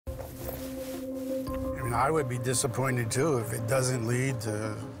And I would be disappointed too if it doesn't lead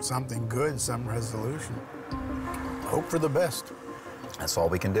to something good, some resolution. Hope for the best. That's all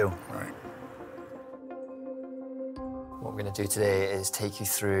we can do. Right. What we're going to do today is take you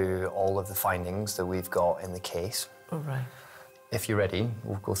through all of the findings that we've got in the case. All right. If you're ready,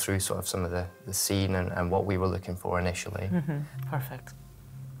 we'll go through sort of some of the scene and what we were looking for initially. Perfect.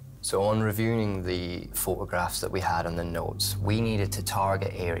 So on reviewing the photographs that we had on the notes, we needed to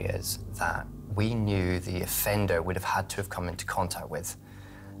target areas that we knew the offender would have had to have come into contact with.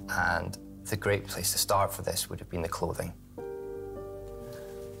 And the great place to start for this would have been the clothing.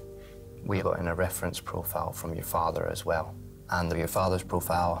 We got in a reference profile from your father as well. And your father's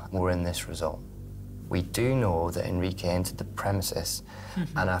profile were in this result. We do know that Enrique entered the premises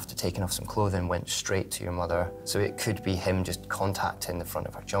and after taking off some clothing went straight to your mother. So it could be him just contacting the front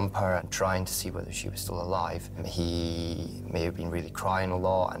of her jumper and trying to see whether she was still alive. He may have been really crying a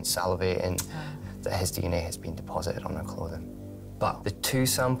lot and salivating that his DNA has been deposited on her clothing. But the two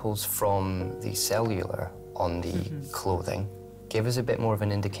samples from the cellular on the clothing give us a bit more of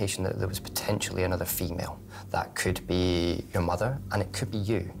an indication that there was potentially another female. That could be your mother and it could be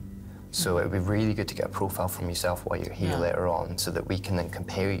you. So it would be really good to get a profile from yourself while you're here later on so that we can then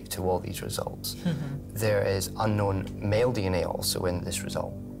compare you to all these results. There is unknown male DNA also in this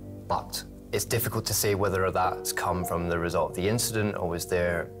result, but it's difficult to say whether that's come from the result of the incident or was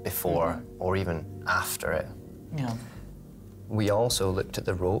there before or even after it. Yeah. We also looked at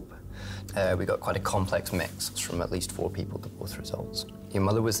the rope. We got quite a complex mix from at least 4 people to both results. Your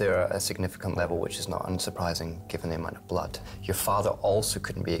mother was there at a significant level, which is not unsurprising given the amount of blood. Your father also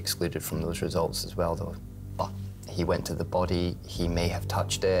couldn't be excluded from those results as well, though. But he went to the body, he may have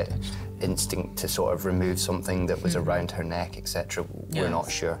touched it, instinct to sort of remove something that was around her neck, etc. We're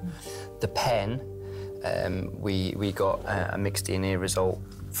not sure. The pen, we got a mixed DNA result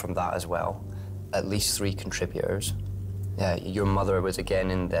from that as well. At least 3 contributors. Your mother was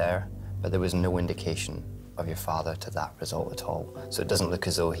again in there, but there was no indication of your father to that result at all. So it doesn't look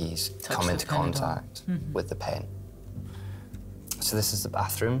as though he's come into contact with the pen. So this is the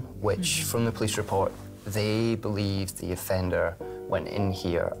bathroom, which from the police report, they believe the offender went in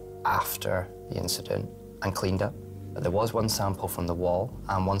here after the incident and cleaned up. But there was 1 sample from the wall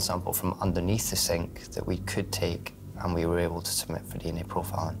and 1 sample from underneath the sink that we could take and we were able to submit for DNA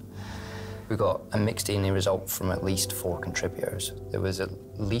profiling. We got a mixed DNA result from at least 4 contributors. There was at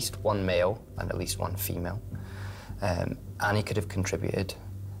least 1 male and at least 1 female. Annie could have contributed.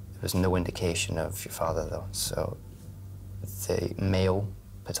 There was no indication of your father, though. So the male,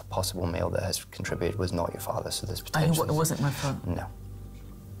 but a possible male that has contributed was not your father, so there's potential. It wasn't my father? No.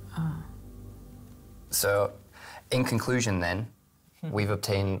 So, in conclusion then, we've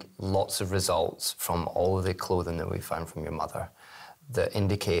obtained lots of results from all of the clothing that we found from your mother that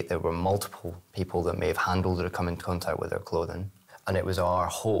indicate there were multiple people that may have handled or come in contact with her clothing. And it was our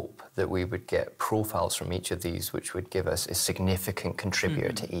hope that we would get profiles from each of these which would give us a significant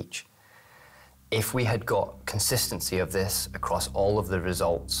contributor to each. If we had got consistency of this across all of the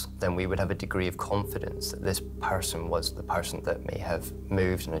results, then we would have a degree of confidence that this person was the person that may have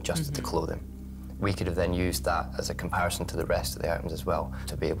moved and adjusted the clothing. We could have then used that as a comparison to the rest of the items as well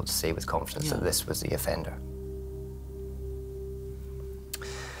to be able to say with confidence that this was the offender.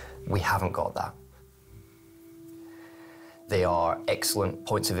 We haven't got that. They are excellent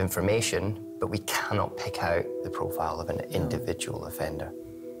points of information, but we cannot pick out the profile of an individual offender.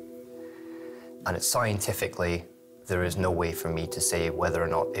 And it's scientifically, there is no way for me to say whether or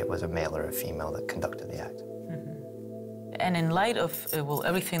not it was a male or a female that conducted the act. And in light of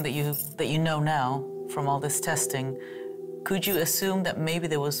everything that you know now from all this testing, could you assume that maybe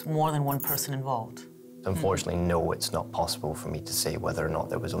there was more than 1 person involved? Unfortunately, no, it's not possible for me to say whether or not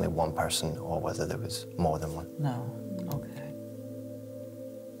there was only 1 person or whether there was more than 1. No, okay.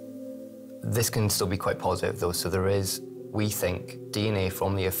 This can still be quite positive, though, so there is, we think, DNA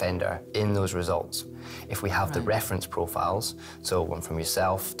from the offender in those results. If we have the reference profiles, so one from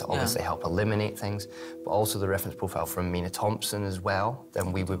yourself to obviously help eliminate things, but also the reference profile from Mina Thompson as well,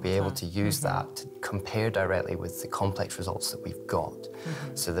 then we would be able to use that to compare directly with the complex results that we've got,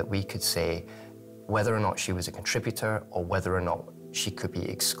 so that we could say whether or not she was a contributor or whether or not she could be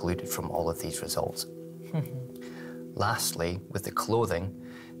excluded from all of these results. Lastly, with the clothing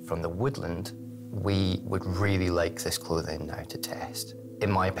from the woodland, we would really like this clothing now to test.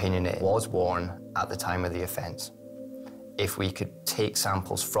 In my opinion, it was worn at the time of the offence. If we could take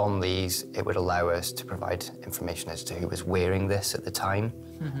samples from these, it would allow us to provide information as to who was wearing this at the time,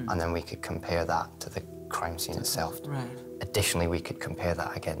 and then we could compare that to the crime scene itself. Additionally, we could compare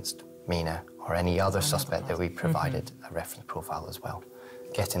that against Mina or any other suspect that we provided a reference profile as well.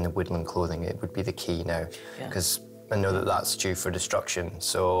 getting the woodland clothing, it would be the key now, Yeah. because I know that that's due for destruction.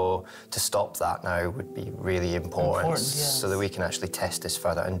 So to stop that now would be really important, yes. so that we can actually test this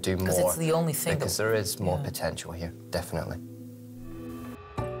further and do more. Because it's the only thing because there is more potential here, definitely.